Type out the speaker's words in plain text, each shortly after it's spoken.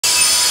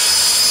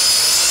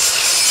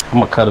I'm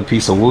gonna cut a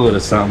piece of wood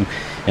or something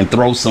and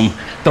throw some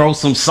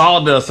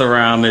sawdust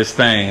around this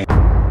thing.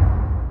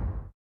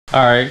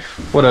 All right,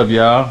 what up,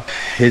 y'all?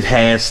 It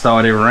has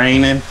started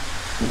raining.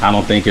 I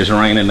don't think it's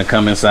raining to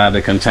come inside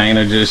the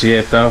container just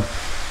yet though.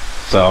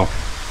 So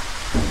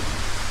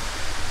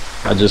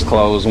I just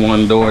closed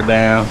one door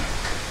down,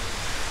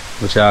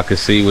 which y'all can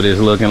see what it's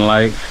looking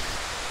like.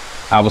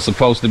 I was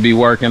supposed to be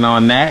working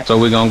on that, so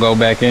we're gonna go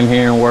back in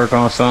here and work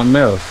on something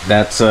else.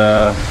 That's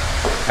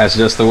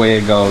just the way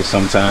it goes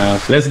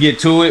sometimes. Let's get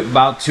to it.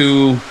 About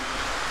to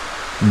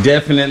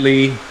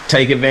definitely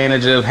take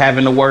advantage of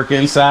having to work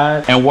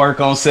inside and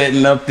work on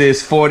setting up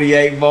this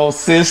 48 volt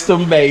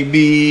system,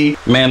 baby.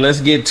 Man,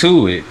 let's get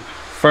to it.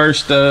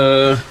 First,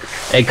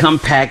 they come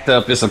packed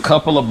up. It's a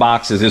couple of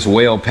boxes. It's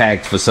well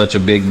packed for such a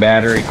big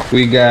battery.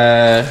 We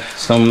got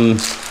some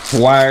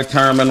wire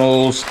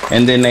terminals,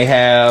 and then they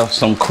have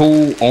some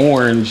cool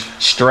orange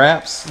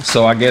straps.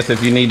 So I guess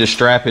if you need to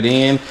strap it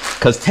in,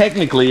 because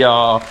technically,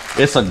 y'all,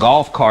 it's a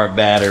golf cart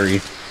battery,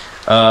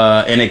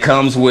 and it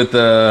comes with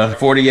a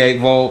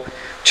 48 volt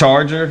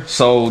charger.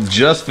 So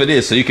just for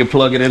this, so you can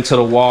plug it into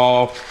the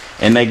wall,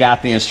 and they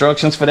got the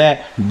instructions for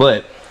that,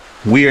 but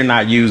we are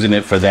not using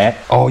it for that.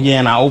 Oh yeah,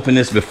 and I opened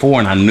this before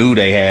and I knew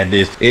they had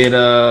this. It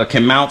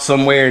can mount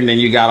somewhere, and then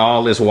you got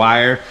all this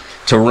wire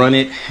to run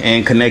it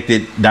and connect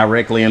it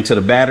directly into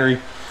the battery.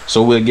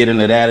 So we'll get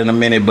into that in a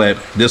minute, but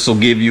this will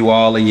give you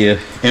all of your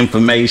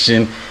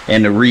information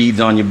and the reads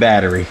on your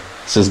battery.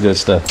 This is good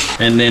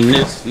stuff. And then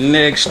this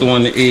next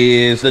one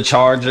is the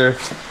charger,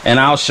 and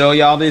I'll show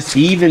y'all this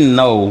even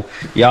though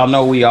y'all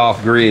know we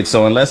off grid.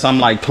 So unless I'm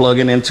like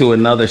plugging into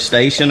another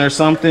station or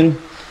something,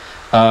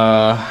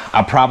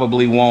 I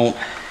probably won't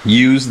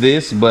use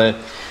this, but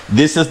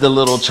this is the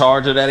little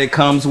charger that it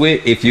comes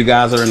with if you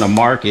guys are in the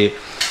market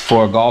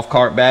for a golf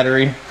cart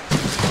battery.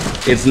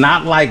 It's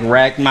not like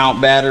rack mount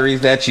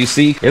batteries that you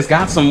see. It's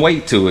got some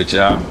weight to it,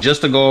 y'all.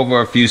 Just to go over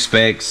a few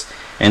specs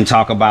and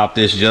talk about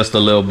this just a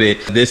little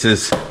bit. This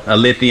is a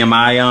lithium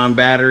ion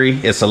battery.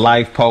 It's a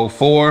LiFePO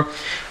 4.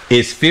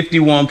 It's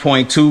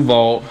 51.2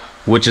 volt,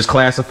 which is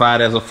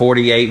classified as a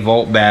 48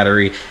 volt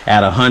battery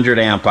at 100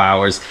 amp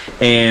hours.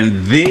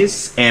 And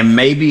this, and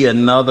maybe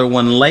another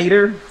one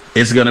later,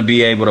 it's gonna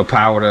be able to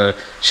power the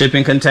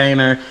shipping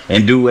container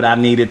and do what I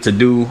need it to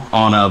do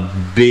on a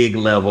big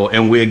level.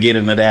 And we'll get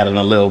into that in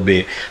a little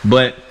bit.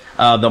 But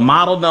the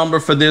model number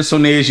for this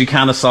one is, you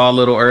kind of saw a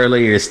little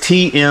earlier, is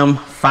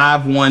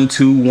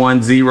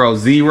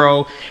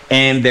TM512100,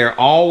 and they're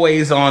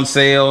always on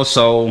sale.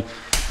 So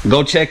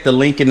go check the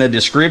link in the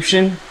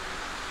description.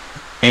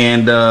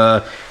 And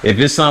if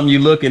it's something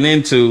you're looking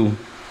into,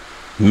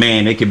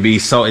 man, it could be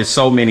it's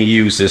so many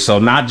uses. So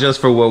not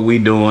just for what we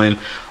doing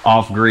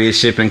off-grid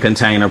shipping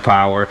container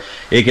power,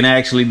 it can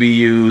actually be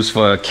used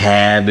for a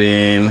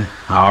cabin.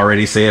 I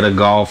already said a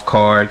golf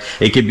cart.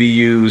 It could be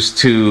used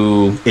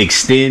to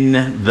extend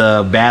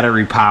the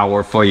battery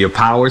power for your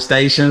power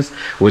stations,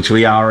 which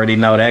we already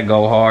know that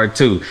go hard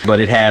too. But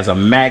it has a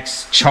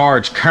max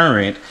charge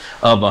current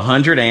of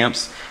 100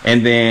 amps,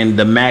 and then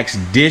the max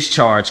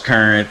discharge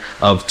current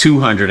of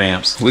 200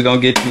 amps. We're gonna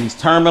get these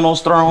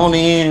terminals thrown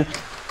in.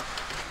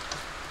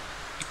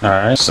 All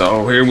right,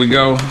 so here we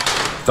go.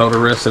 Throw the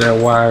rest of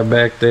that wire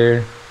back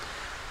there.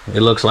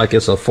 It looks like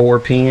it's a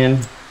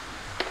 4-pin.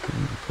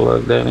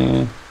 Plug that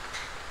in.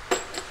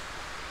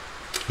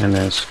 And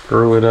then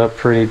screw it up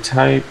pretty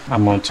tight.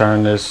 I'm gonna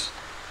turn this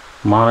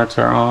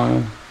monitor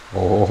on.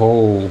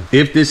 Oh,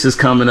 if this is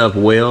coming up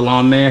well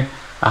on there,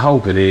 I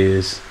hope it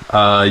is.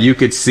 You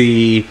could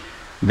see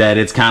that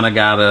it's kind of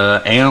got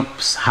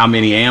amps, how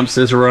many amps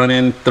is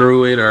running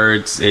through it, or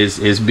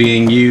is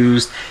being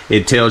used.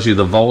 It tells you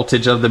the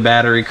voltage of the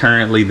battery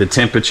currently. The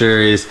temperature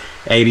is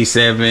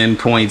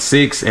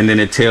 87.6, and then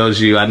it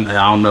tells you, I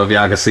don't know if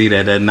y'all can see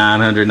that, at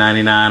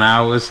 999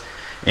 hours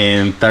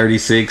and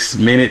 36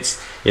 minutes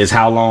is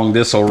how long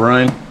this will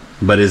run,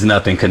 but there's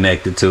nothing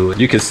connected to it.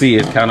 You can see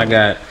it kind of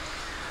got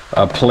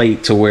a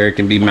plate to where it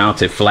can be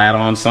mounted flat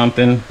on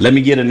something. Let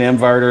me get an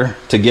inverter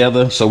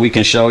together so we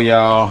can show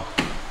y'all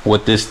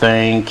what this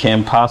thing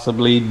can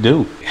possibly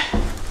do.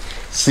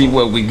 See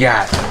what we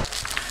got.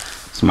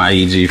 It's my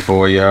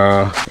EG4,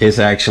 y'all. It's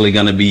actually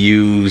gonna be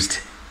used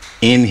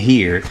in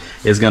here.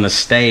 It's gonna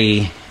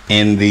stay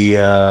in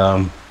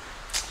the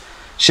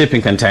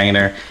shipping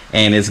container,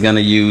 and it's gonna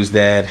use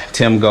that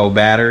Temgo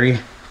battery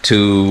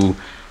to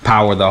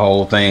power the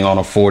whole thing on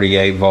a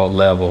 48 volt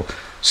level.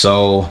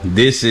 So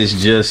this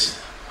is just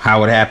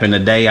how it happened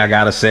today. I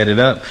gotta set it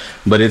up,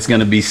 but it's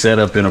gonna be set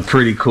up in a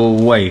pretty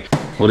cool way.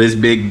 Well, this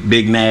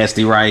big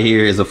nasty right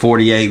here is a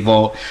 48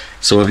 volt.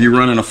 So if you're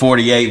running a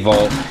 48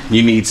 volt,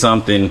 you need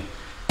something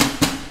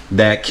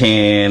that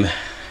can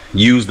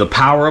use the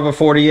power of a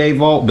 48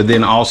 volt, but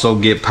then also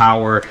get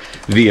power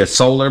via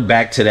solar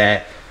back to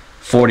that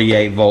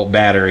 48 volt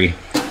battery.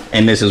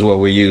 And this is what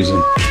we're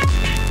using.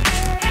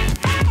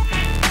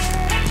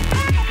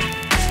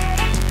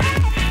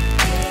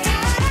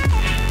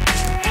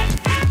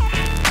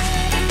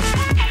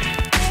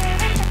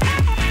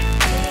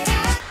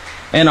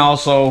 And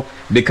also,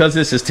 because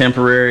this is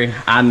temporary,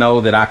 I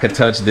know that I could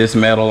touch this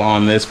metal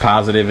on this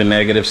positive and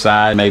negative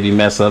side, maybe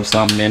mess up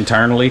something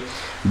internally,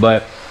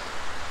 but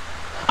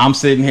I'm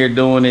sitting here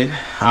doing it.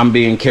 I'm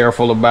being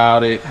careful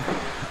about it,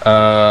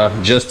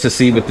 just to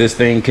see what this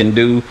thing can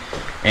do.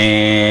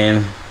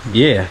 And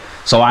yeah,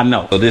 so I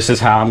know. So this is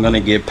how I'm gonna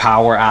get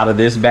power out of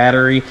this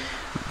battery,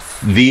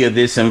 via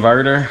this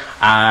inverter.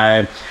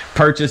 I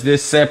purchased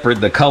this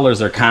separate. The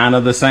colors are kind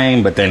of the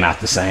same, but they're not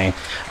the same.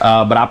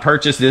 But I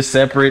purchased this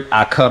separate.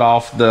 I cut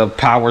off the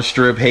power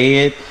strip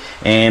head,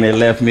 and it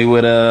left me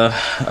with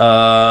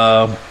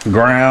a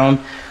ground,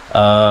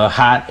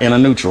 hot, and a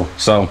neutral.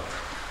 So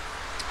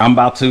I'm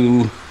about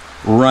to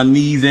run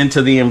these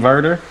into the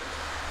inverter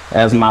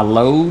as my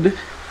load,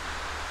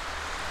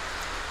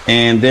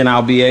 and then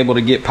I'll be able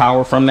to get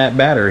power from that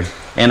battery.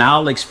 And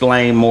I'll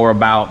explain more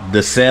about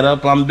the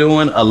setup I'm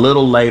doing a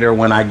little later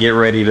when I get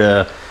ready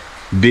to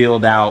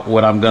build out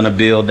what I'm gonna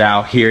build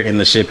out here in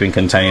the shipping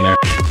container.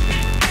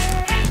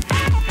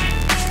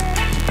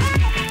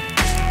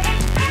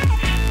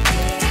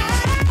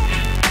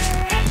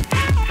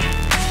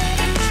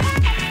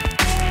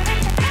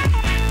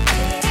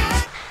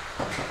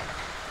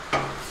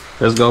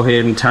 Let's go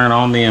ahead and turn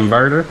on the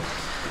inverter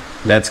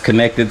that's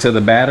connected to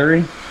the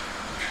battery.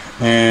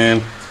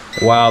 And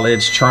while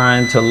it's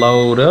trying to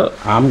load up,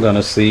 I'm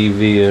gonna see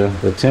via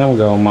the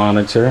Temgo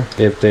monitor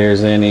if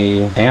there's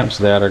any amps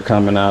that are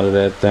coming out of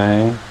that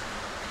thing.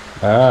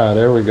 Ah,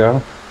 there we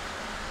go.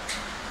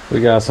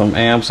 We got some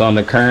amps on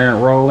the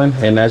current rolling,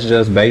 and that's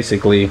just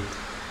basically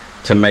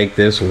to make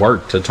this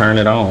work, to turn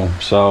it on.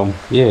 So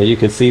yeah, you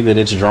can see that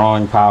it's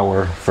drawing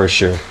power for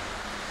sure.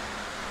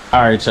 All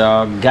right,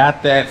 y'all,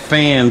 got that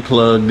fan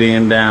plugged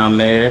in down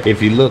there.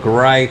 If you look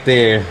right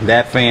there,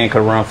 that fan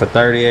could run for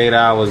 38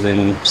 hours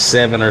and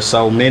 7 or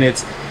so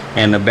minutes,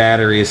 and the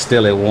battery is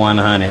still at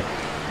 100.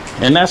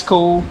 And that's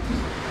cool,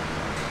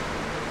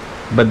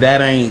 but that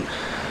ain't,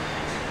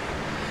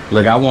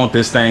 look, I want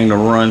this thing to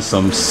run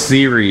some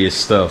serious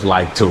stuff,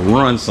 like to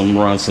run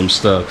some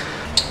stuff.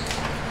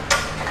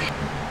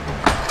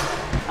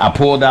 I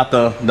pulled out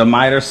the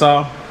miter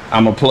saw.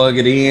 I'm gonna plug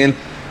it in.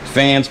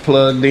 Fans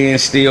plugged in,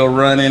 still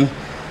running.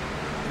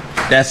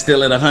 That's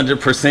still at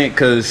 100%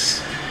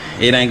 because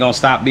it ain't gonna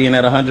stop being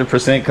at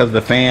 100% because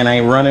the fan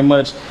ain't running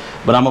much.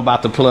 But I'm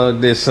about to plug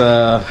this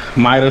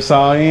miter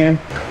saw in.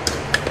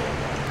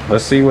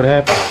 Let's see what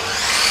happens.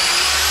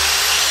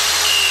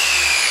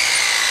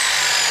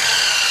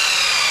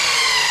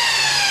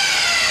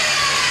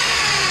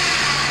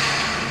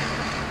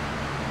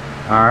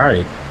 All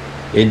right,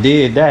 it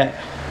did that.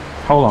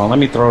 Hold on, let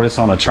me throw this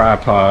on a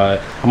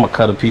tripod. I'm gonna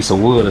cut a piece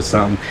of wood or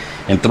something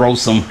and throw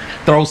some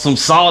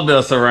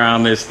sawdust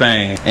around this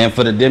thing. And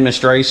for the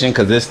demonstration,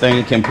 because this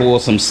thing can pull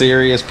some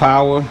serious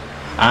power,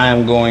 I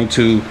am going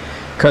to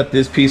cut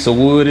this piece of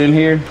wood in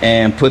here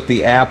and put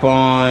the app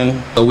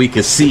on so we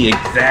can see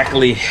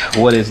exactly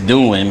what it's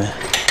doing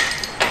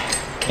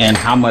and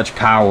how much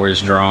power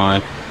it's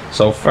drawing.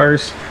 So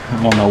first,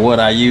 I don't know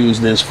what I use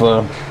this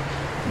for,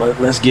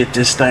 but let's get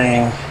this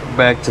thing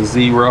back to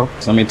 0.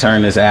 So let me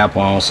turn this app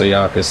on so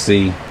y'all can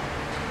see.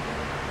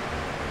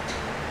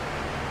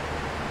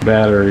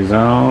 Battery's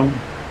on.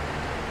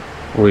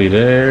 We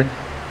there. You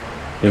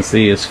can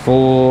see it's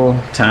full.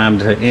 Time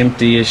to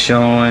empty is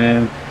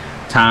showing.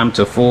 Time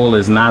to full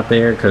is not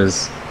there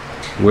because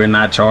we're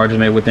not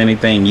charging it with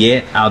anything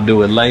yet. I'll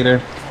do it later.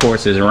 Of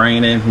course, it's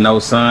raining, no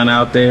sun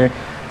out there.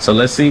 So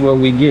let's see what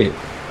we get.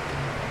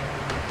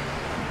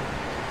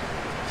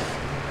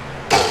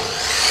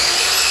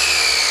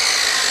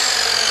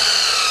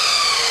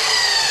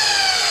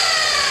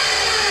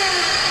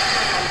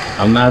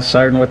 I'm not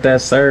certain what that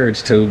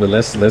surge to, but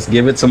let's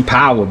give it some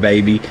power,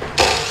 baby.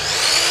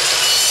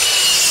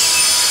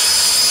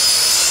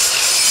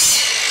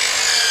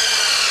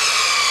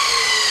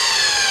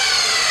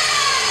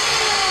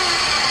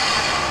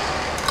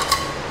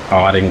 Oh,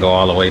 I didn't go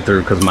all the way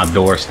through because my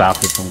door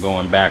stopped it from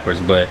going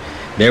backwards, but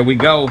there we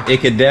go.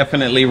 It could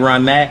definitely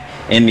run that.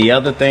 And the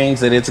other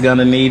things that it's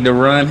gonna need to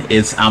run,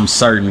 I'm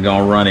certain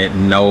gonna run it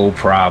no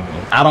problem.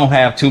 I don't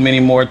have too many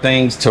more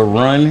things to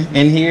run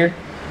in here,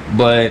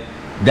 but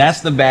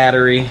that's the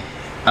battery.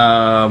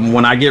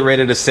 When I get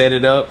ready to set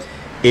it up,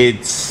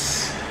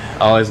 it's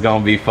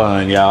gonna be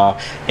fun, y'all.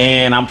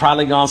 And I'm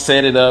probably gonna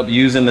set it up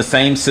using the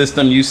same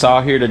system you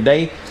saw here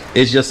today.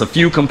 It's just a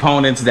few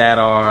components that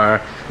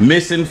are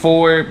missing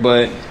for it,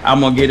 but I'm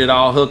gonna get it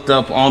all hooked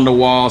up on the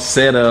wall,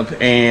 set up.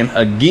 And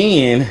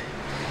again,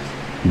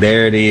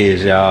 there it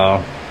is,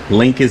 y'all.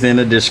 Link is in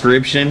the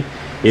description.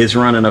 It's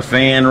running a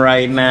fan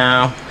right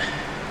now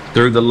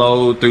through the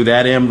load, through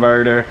that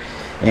inverter.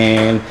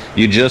 And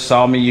you just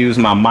saw me use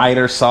my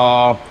miter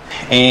saw.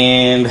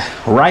 And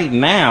right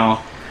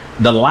now,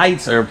 the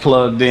lights are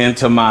plugged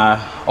into my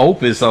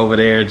Opus over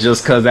there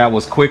just because that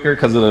was quicker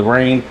because of the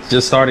rain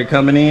just started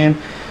coming in.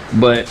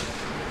 But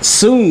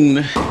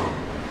soon,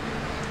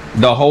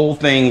 the whole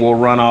thing will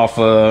run off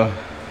of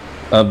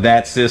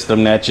that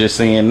system that you're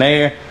seeing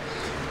there.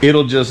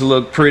 It'll just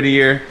look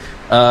prettier.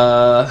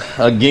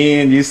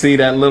 Again, you see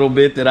that little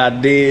bit that I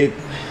did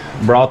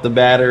Brought the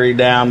battery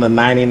down to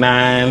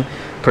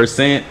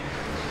 99%.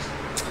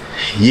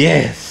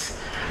 Yes.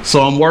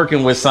 So I'm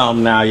working with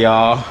something now,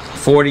 y'all.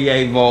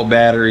 48 volt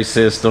battery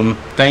system.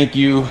 Thank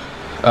you,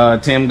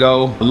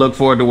 Temgo. Look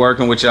forward to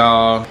working with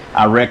y'all.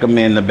 I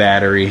recommend the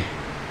battery.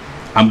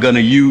 I'm gonna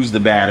use the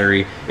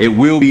battery. It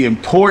will be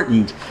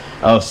important,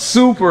 a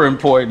super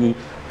important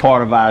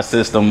part of our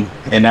system,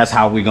 and that's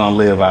how we're gonna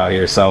live out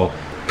here. So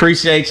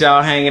appreciate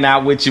y'all hanging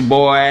out with your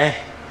boy,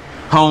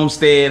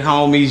 Homestead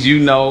Homies. You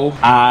know,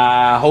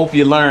 I hope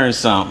you learned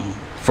something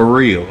for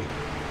real.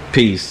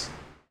 Peace.